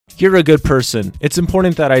You're a good person. It's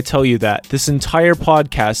important that I tell you that. This entire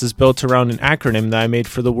podcast is built around an acronym that I made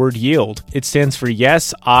for the word yield. It stands for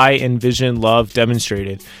Yes, I Envision Love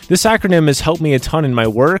Demonstrated. This acronym has helped me a ton in my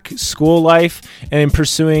work, school life, and in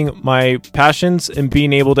pursuing my passions and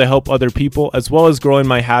being able to help other people, as well as growing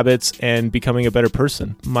my habits and becoming a better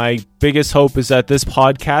person. My biggest hope is that this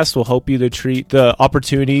podcast will help you to treat the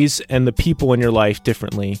opportunities and the people in your life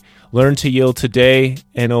differently. Learn to yield today,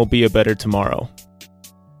 and it'll be a better tomorrow.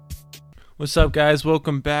 What's up, guys?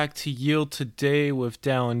 Welcome back to Yield Today with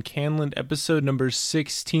Dallin Canland, episode number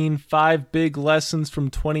 16, 5 big lessons from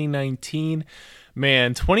 2019.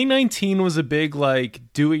 Man, 2019 was a big,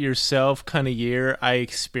 do-it-yourself kind of year. I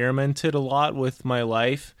experimented a lot with my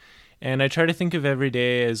life, and I try to think of every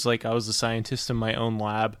day as I was a scientist in my own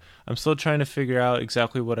lab. I'm still trying to figure out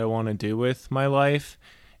exactly what I want to do with my life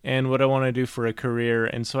and what I want to do for a career,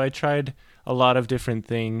 and so I tried a lot of different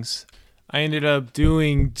things. I ended up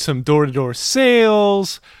doing some door-to-door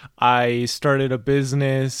sales. I started a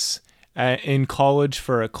business in college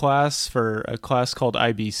for a class called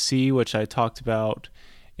IBC, which I talked about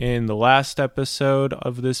in the last episode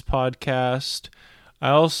of this podcast.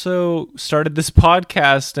 I also started this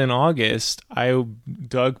podcast in August. I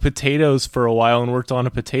dug potatoes for a while and worked on a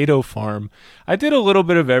potato farm. I did a little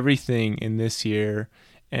bit of everything in this year,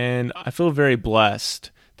 and I feel very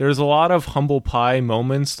blessed. There's a lot of humble pie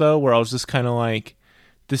moments, though, where I was just kind of like,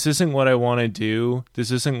 this isn't what I want to do. This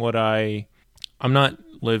isn't what I'm not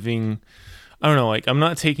living, I'm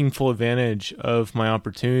not taking full advantage of my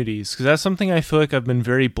opportunities. Because that's something I feel like I've been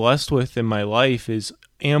very blessed with in my life, is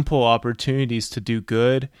ample opportunities to do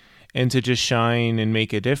good and to just shine and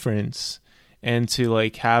make a difference and to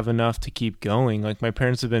have enough to keep going. My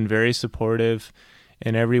parents have been very supportive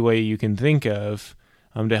in every way you can think of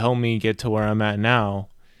to help me get to where I'm at now.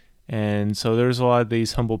 And so there's a lot of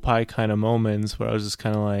these humble pie kind of moments where I was just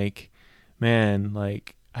kind of I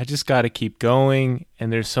just got to keep going,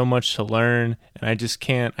 and there's so much to learn, and I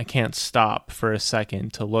can't stop for a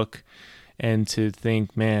second to look and to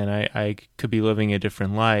think, man, I could be living a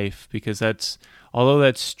different life, because although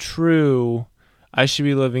that's true, I should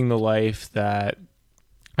be living the life that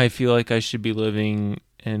I feel like I should be living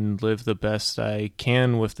and live the best I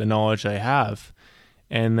can with the knowledge I have.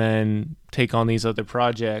 And then take on these other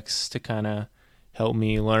projects to kind of help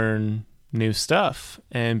me learn new stuff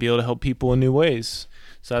and be able to help people in new ways.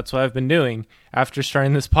 So that's what I've been doing. After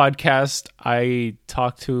starting this podcast, I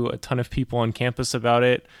talked to a ton of people on campus about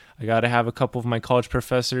it. I got to have a couple of my college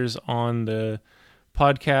professors on the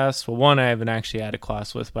podcast. Well, one I haven't actually had a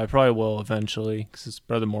class with, but I probably will eventually, because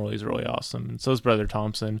Brother Morley is really awesome, and so is Brother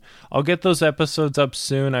Thompson. I'll get those episodes up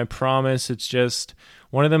soon, I promise. It's just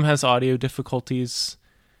one of them has audio difficulties.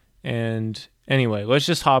 And anyway, let's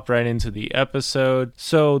just hop right into the episode.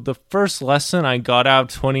 So the first lesson I got out of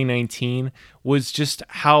 2019 was just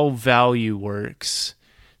how value works.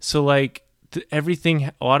 So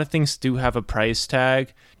everything, a lot of things do have a price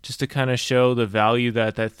tag, just to kind of show the value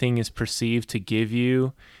that thing is perceived to give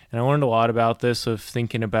you. And I learned a lot about this with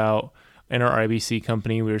thinking about, in our IBC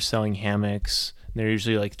company, we were selling hammocks. They're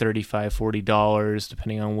usually $35, $40,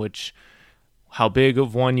 depending on how big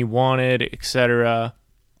of one you wanted, etc.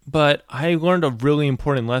 But I learned a really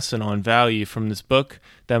important lesson on value from this book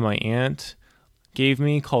that my aunt gave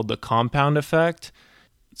me called The Compound Effect.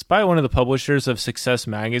 It's by one of the publishers of Success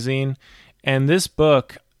Magazine. And this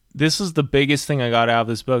book, this is the biggest thing I got out of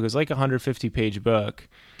this book. It was a 150-page book.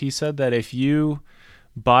 He said that if you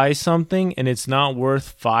buy something and it's not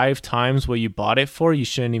worth 5 times what you bought it for, you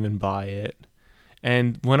shouldn't even buy it.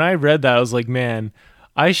 And when I read that, I was like, man,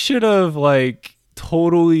 I should have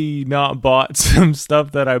totally not bought some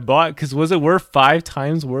stuff that I bought, because was it worth 5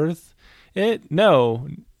 times worth it? No.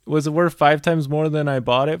 Was it worth 5 times more than I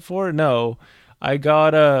bought it for? No. I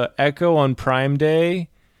got a Echo on Prime Day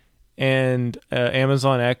and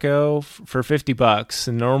Amazon Echo for $50,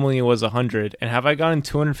 and normally it was $100. And have I gotten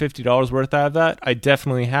 $250 worth out of that? I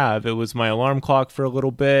definitely have. It was my alarm clock for a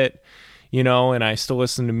little bit, and I still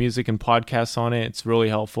listen to music and podcasts on it. It's really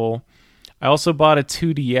helpful. I also bought a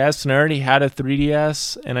 2DS, and I already had a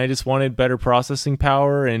 3DS, and I just wanted better processing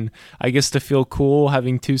power and I guess to feel cool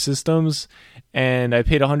having 2 systems. And I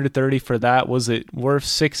paid $130 for that. Was it worth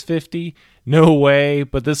 $650? No way,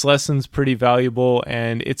 but this lesson's pretty valuable,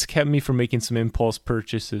 and it's kept me from making some impulse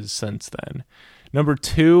purchases since then. Number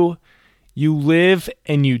 2, you live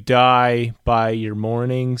and you die by your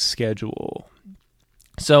morning schedule.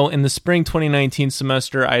 So in the spring 2019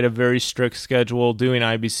 semester, I had a very strict schedule, doing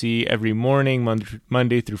IBC every morning,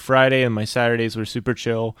 Monday through Friday, and my Saturdays were super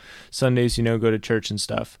chill. Sundays, go to church and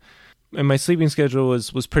stuff. And my sleeping schedule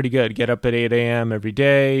was pretty good. Get up at 8 a.m. every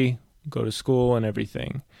day, go to school and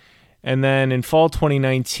everything. And then in fall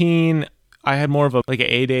 2019, I had more of an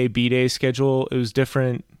A-day, B-day schedule. It was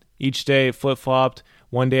different each day. It flip-flopped.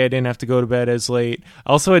 One day I didn't have to go to bed as late.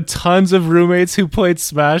 I also had tons of roommates who played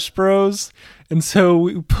Smash Bros. And so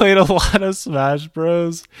we played a lot of Smash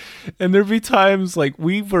Bros. And there'd be times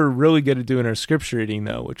we were really good at doing our scripture reading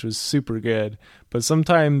though, which was super good. But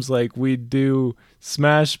sometimes we'd do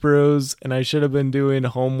Smash Bros. And I should have been doing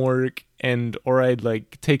homework or I'd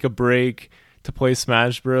take a break to play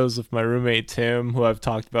Smash Bros. With my roommate Tim, who I've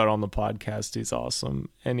talked about on the podcast. He's awesome.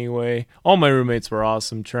 Anyway, all my roommates were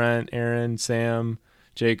awesome. Trent, Aaron, Sam,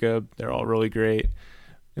 Jacob, they're all really great.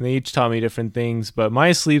 And they each taught me different things. But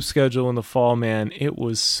my sleep schedule in the fall, man, it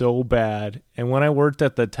was so bad. And when I worked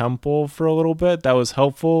at the temple for a little bit, that was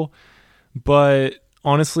helpful. But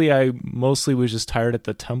honestly, I mostly was just tired at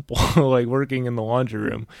the temple, working in the laundry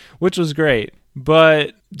room, which was great.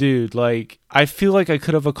 But dude, I feel like I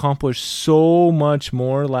could have accomplished so much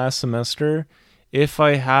more last semester if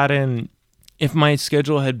my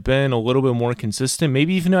schedule had been a little bit more consistent.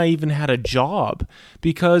 Maybe even I even had a job,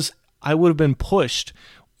 because I would have been pushed.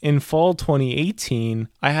 In fall 2018,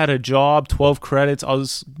 I had a job, 12 credits. I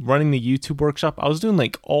was running the YouTube workshop. I was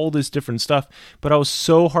doing all this different stuff, but I was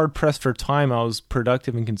so hard pressed for time. I was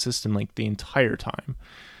productive and consistent the entire time.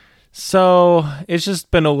 So it's just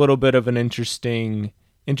been a little bit of an interesting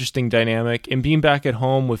dynamic. And being back at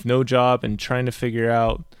home with no job and trying to figure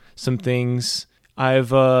out some things, I've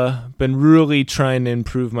been really trying to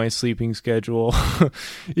improve my sleeping schedule,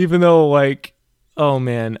 even though oh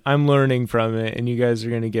man, I'm learning from it, and you guys are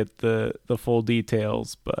going to get the full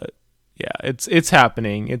details. But yeah, it's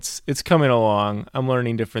happening. It's coming along. I'm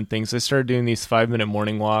learning different things. I started doing these 5-minute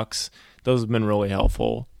morning walks. Those have been really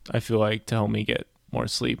helpful, I feel to help me get more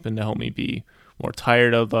sleep and to help me be more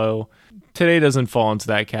tired. Although today doesn't fall into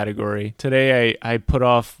that category. Today I put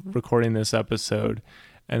off recording this episode,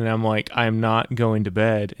 and I'm I'm not going to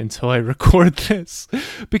bed until I record this.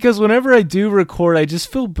 Because whenever I do record, I just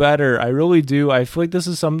feel better. I really do. I feel this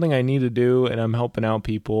is something I need to do, and I'm helping out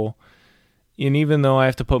people. And even though I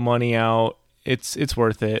have to put money out, it's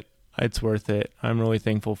worth it. It's worth it. I'm really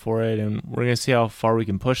thankful for it, and we're going to see how far we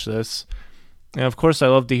can push this. And of course, I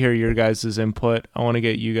love to hear your guys' input. I want to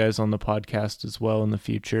get you guys on the podcast as well in the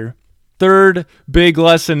future. Third big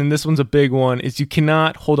lesson, and this one's a big one, is you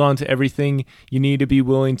cannot hold on to everything. You need to be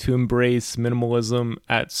willing to embrace minimalism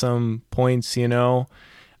at some points,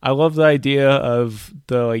 I love the idea of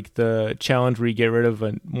the challenge where you get rid of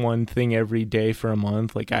one thing every day for a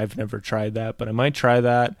month. I've never tried that, but I might try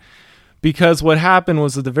that. Because what happened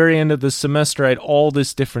was at the very end of the semester, I had all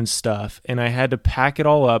this different stuff, and I had to pack it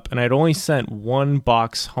all up, and I'd only sent one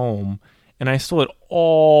box home, and I still had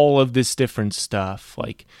all of this different stuff,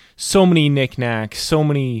 so many knickknacks, so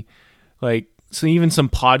many, so even some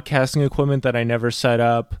podcasting equipment that I never set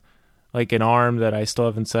up, an arm that I still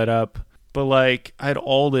haven't set up. But I had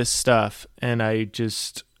all this stuff, and it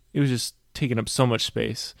was just taking up so much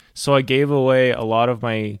space. So I gave away a lot of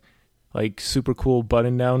my super cool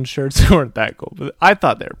button-down shirts. They weren't that cool, but I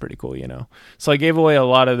thought they were pretty cool, So I gave away a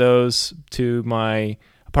lot of those to my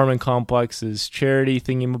apartment complex's charity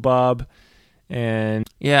thingamabob. And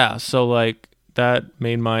yeah, so that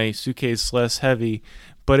made my suitcase less heavy,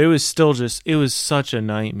 but it was still it was such a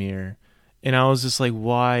nightmare. And I was just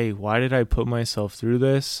why did I put myself through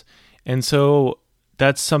this? And so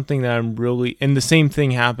that's something that I'm really, and the same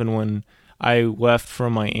thing happened when I left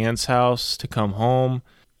from my aunt's house to come home.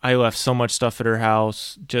 I left so much stuff at her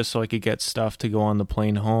house just so I could get stuff to go on the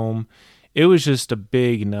plane home. It was just a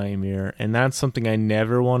big nightmare, and that's something I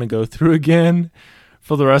never want to go through again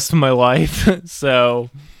for the rest of my life. So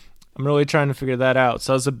I'm really trying to figure that out.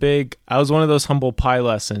 So I was one of those humble pie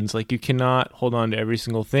lessons. You cannot hold on to every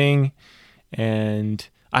single thing. And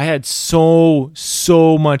I had so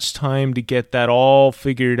much time to get that all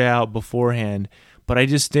figured out beforehand, but I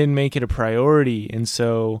just didn't make it a priority. And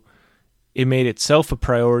so it made itself a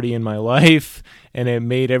priority in my life, and it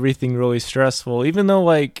made everything really stressful, even though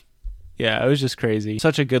it was just crazy.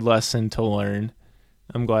 Such a good lesson to learn.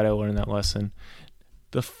 I'm glad I learned that lesson.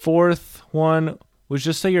 The fourth one was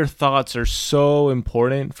just that your thoughts are so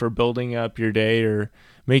important for building up your day or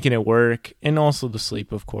making it work, and also the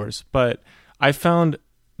sleep, of course. But I found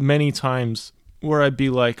many times where I'd be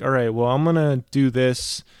all right, well, I'm going to do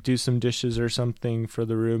this, do some dishes or something for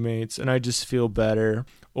the roommates, and I just feel better.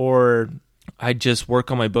 Or I just work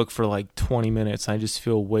on my book for 20 minutes, and I just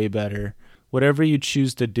feel way better. Whatever you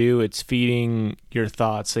choose to do, it's feeding your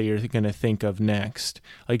thoughts that you're going to think of next.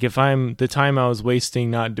 If the time I was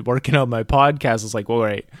wasting not working on my podcast is well,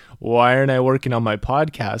 wait, why aren't I working on my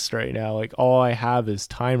podcast right now? All I have is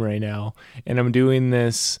time right now, and I'm doing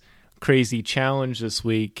this crazy challenge this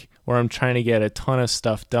week where I'm trying to get a ton of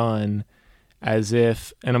stuff done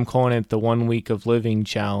and I'm calling it the 1 week of living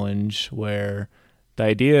challenge, where the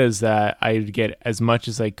idea is that I'd get as much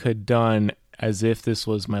as I could done as if this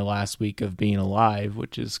was my last week of being alive,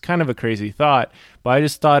 which is kind of a crazy thought, but I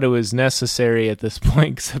just thought it was necessary at this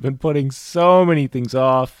point because I've been putting so many things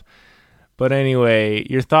off. But anyway,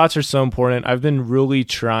 your thoughts are so important. I've been really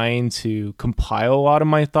trying to compile a lot of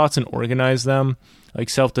my thoughts and organize them, like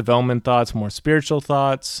self-development thoughts, more spiritual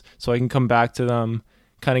thoughts, so I can come back to them,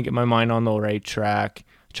 kind of get my mind on the right track.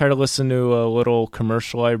 Try to listen to a little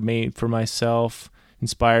commercial I made for myself,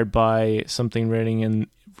 inspired by something written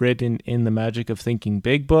in the Magic of Thinking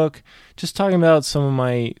Big book, just talking about some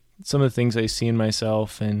of the things I see in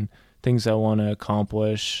myself and things I want to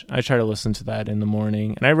accomplish. I try to listen to that in the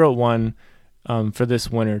morning, and I wrote one for this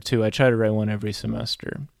winter too. I try to write one every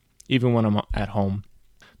semester, even when I'm at home.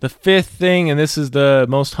 The fifth thing, and this is the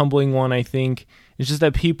most humbling one, I think, is just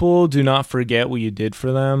that people do not forget what you did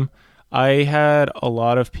for them. I had a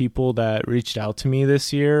lot of people that reached out to me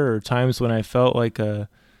this year, or times when I felt like a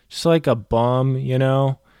bum,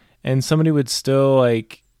 and somebody would still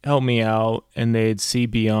help me out, and they'd see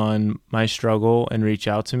beyond my struggle and reach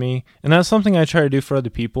out to me. And that's something I try to do for other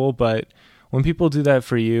people, but when people do that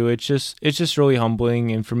for you, it's just really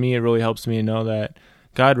humbling. And for me, it really helps me to know that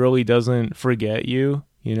God really doesn't forget you.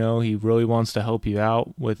 He really wants to help you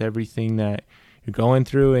out with everything that you're going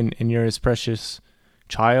through, and you're his precious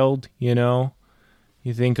child. You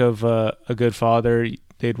think of a good father,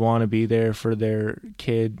 they'd want to be there for their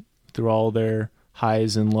kid through all their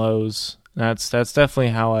highs and lows. That's definitely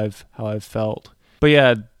how I've felt. But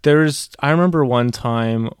yeah, I remember one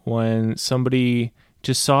time when somebody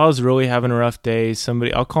just saw I was really having a rough day.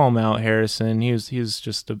 I'll call him out, Harrison. He was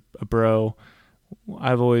just a bro.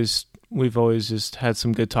 We've always just had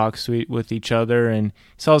some good talks with each other, and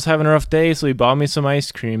he saw I was having a rough day, so he bought me some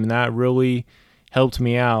ice cream, and that really helped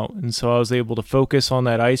me out. And so I was able to focus on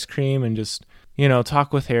that ice cream and just,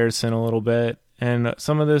 talk with Harrison a little bit. And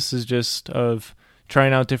some of this is just of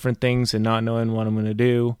trying out different things and not knowing what I'm going to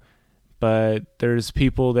do. But there's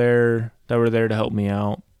people there that were there to help me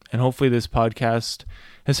out. And hopefully this podcast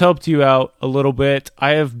has helped you out a little bit.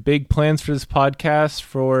 I have big plans for this podcast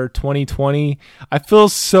for 2020. I feel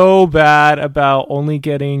so bad about only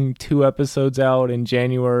getting 2 episodes out in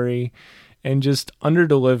January and just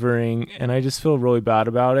under-delivering, and I just feel really bad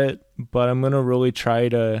about it. But I'm going to really try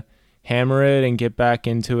to hammer it and get back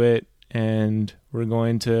into it, and we're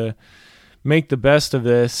going to make the best of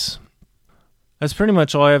this. That's pretty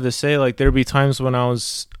much all I have to say. There'd be times when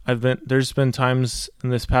there's been times in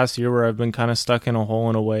this past year where I've been kind of stuck in a hole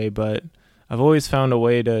in a way, but I've always found a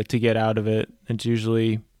way to get out of it. It's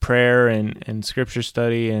usually prayer and scripture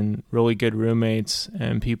study and really good roommates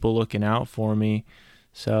and people looking out for me.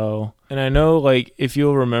 So, and I know if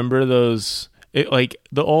you'll remember those,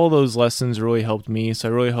 all those lessons really helped me. So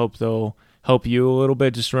I really hope they'll help you a little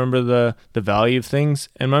bit. Just remember the value of things.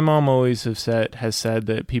 And my mom always has said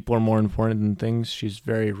that people are more important than things. She's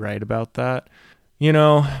very right about that.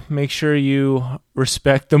 Make sure you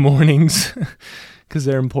respect the mornings because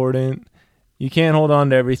they're important. You can't hold on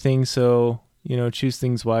to everything. So, choose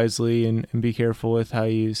things wisely and be careful with how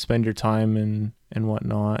you spend your time and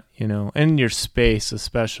whatnot, and your space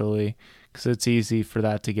especially, because it's easy for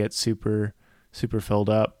that to get super, super filled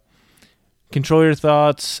up. Control your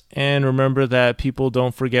thoughts and remember that people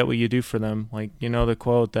don't forget what you do for them. The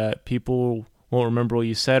quote that people won't remember what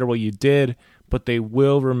you said or what you did, but they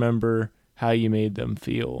will remember how you made them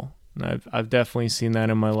feel. And I've definitely seen that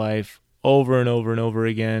in my life over and over and over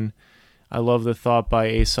again. I love the thought by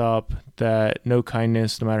Aesop that no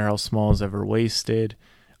kindness, no matter how small, is ever wasted.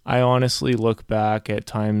 I honestly look back at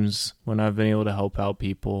times when I've been able to help out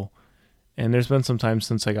people, and there's been some times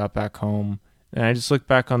since I got back home, and I just look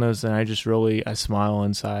back on those and I smile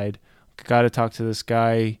inside. I got to talk to this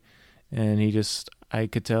guy, and I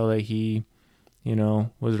could tell that he,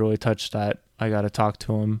 was really touched that I got to talk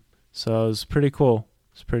to him. So it was pretty cool.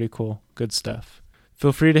 It's pretty cool. Good stuff.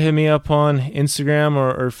 Feel free to hit me up on Instagram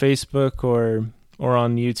or Facebook or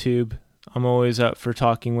on YouTube. I'm always up for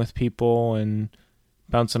talking with people and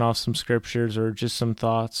bouncing off some scriptures or just some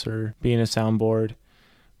thoughts or being a soundboard.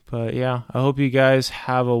 But yeah, I hope you guys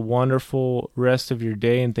have a wonderful rest of your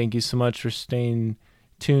day, and thank you so much for staying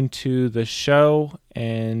tuned to the show.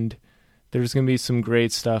 And there's going to be some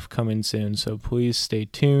great stuff coming soon, so please stay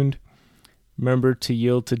tuned. Remember to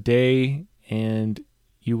yield today, and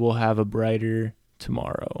you will have a brighter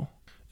tomorrow.